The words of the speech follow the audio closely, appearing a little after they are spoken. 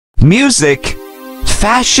music,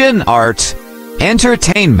 fashion, art,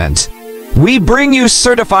 entertainment. We bring you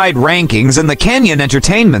certified rankings in the Kenyan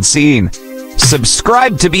entertainment scene.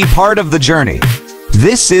 Subscribe to be part of the journey.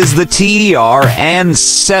 This is the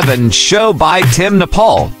TRN7 show by Tim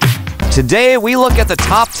Nepal. Today we look at the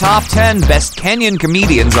top 10 best Kenyan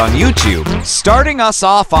comedians on YouTube. Starting us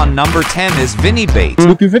off on number 10 is Vinny Bait.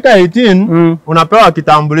 Ukifika 18, unapewa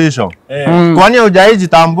kitambulisho. Kwani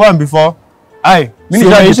hujajitambua before? Mimi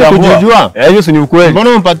kujijua. Hiyo si ni ukweli. Mbona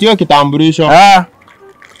umpatiwa kitambulisho?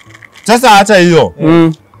 Sasa acha hiyo.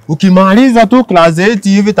 Ukimaliza tu class 8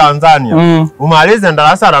 hivi Tanzania, umalize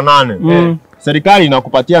darasa la 8. Serikali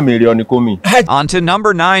inakupatia milioni 10. On to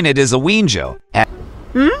number 9 it is Awinjo.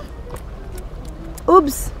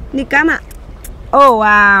 Oops, ni kama oh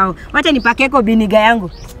wow. Wacha nipakeko biniga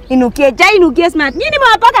yangu. Inukie chai, inukie smart. Nini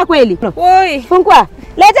mwapaka kweli? Oi. Fungua.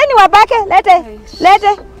 Lete ni wapake, lete. Lete.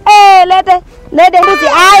 Lete nduzi.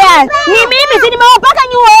 Aya, ni mimi si nimewapaka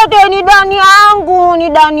nyote, ni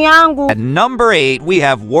ndani yangu. At number 8 we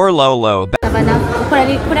have Warlolo.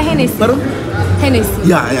 Kuna Hennessy. Pardon? Hennessy.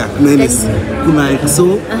 Yeah, Hennessy. Kuna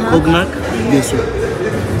XO, Ognak, Yeso.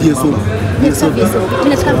 VSOP. It's okay.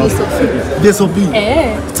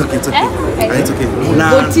 It's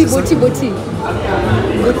okay. Boti. It's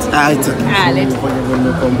okay. Let's.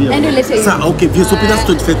 And let's say. Okay, VSOP that's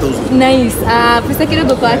 25,000. Nice. Pesa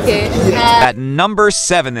kidogo kwake. At number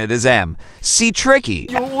 7 it is M. C Tricky.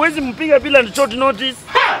 Huwezi mpiga bila short notice.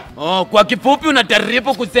 Kwa kifupi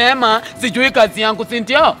unajaribu kusema sijui kazi yangu, si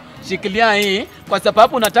ndio? Shikilia hii kwa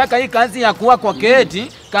sababu unataka hii kazi ya kuwa kwa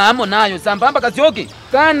keti kama nayo sambamba Kasioki.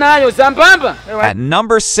 Kaa nayo sambamba. At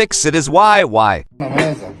number 6 it is YY.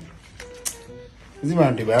 Nameza. Hizi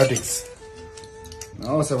antibiotics.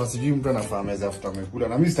 Nao sema sijui mtu anafahamu meza afuta amekula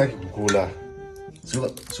na mimi sitaki kukula.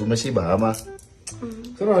 Sio umeshiba ama?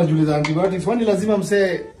 Sasa unajiuliza antibiotics kwani lazima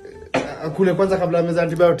msee akule kwanza kabla ya meza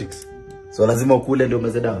antibiotics? So lazima ukule ndio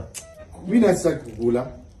umeze dawa. Mimi nasitaki kukula.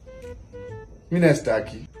 Mimi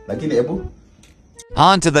nasitaki. Lakini hebu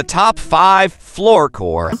on to the top 5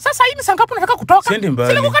 Floorcore. Sasa hii ni sangapo nataka kutoka. Sendi mbali.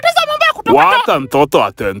 Silikukataza mambo ya kutoka. Wacha mtoto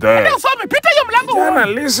atende. Ndio usome, pita hiyo mlango huo. Jana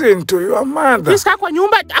listen to your mother. Kisa kwa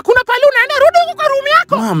nyumba, hakuna pale unaenda, rudi huko kwa room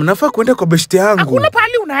yako. Mama, nafaa kwenda kwa besti yangu. Hakuna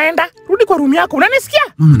pale unaenda, rudi kwa room yako. Unanisikia?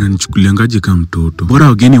 Mama ananichukuliangaje kama mtoto? Bora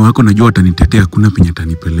wageni wako najua watanitetea, hakuna penye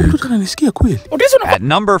atanipeleka. Mtoto ananisikia kweli? At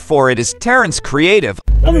number 4 it is Terrence Creative.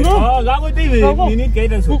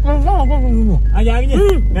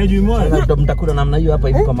 Mtakula namna hiyo hapa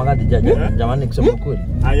hivi kwa magadi jamani kusema kweli.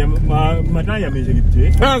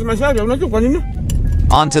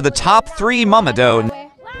 On to the top 3 Mamado.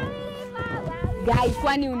 Guys,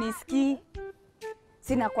 kwani unisikii?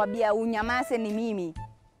 Sina kwambia unyamase ni mimi.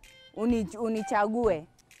 Unichague.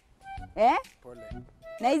 Pole.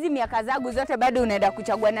 Na hizi miaka zangu zote bado unaenda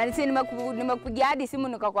kuchagua na sisi nimekupigia hadi simu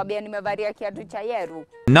nikakwambia nimevalia kiatu cha Yeru.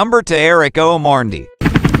 Number 2 Eric Omondi.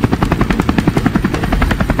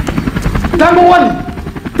 Number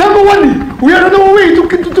one, we are on our way to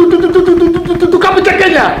come to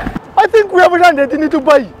Kenya. I think we have landed in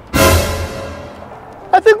Dubai.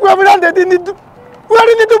 We are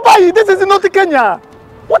in Dubai. This is not Kenya.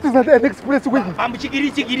 What is that expressway?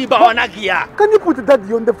 Can you put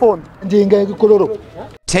daddy on the phone?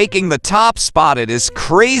 Taking the top spot it is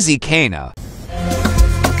Crazy Kana.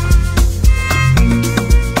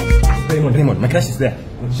 Raymond, my crush is there.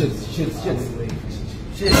 Shit.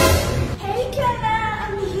 Hey Kana,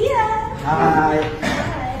 I'm here. Hi.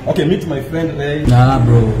 Okay, meet my friend Ray. Nah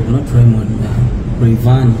bro, not Raymond.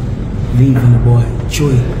 Rayvan, Viv and the boy,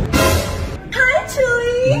 Chewy. Hi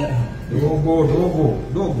Chewy.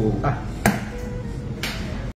 Dogo.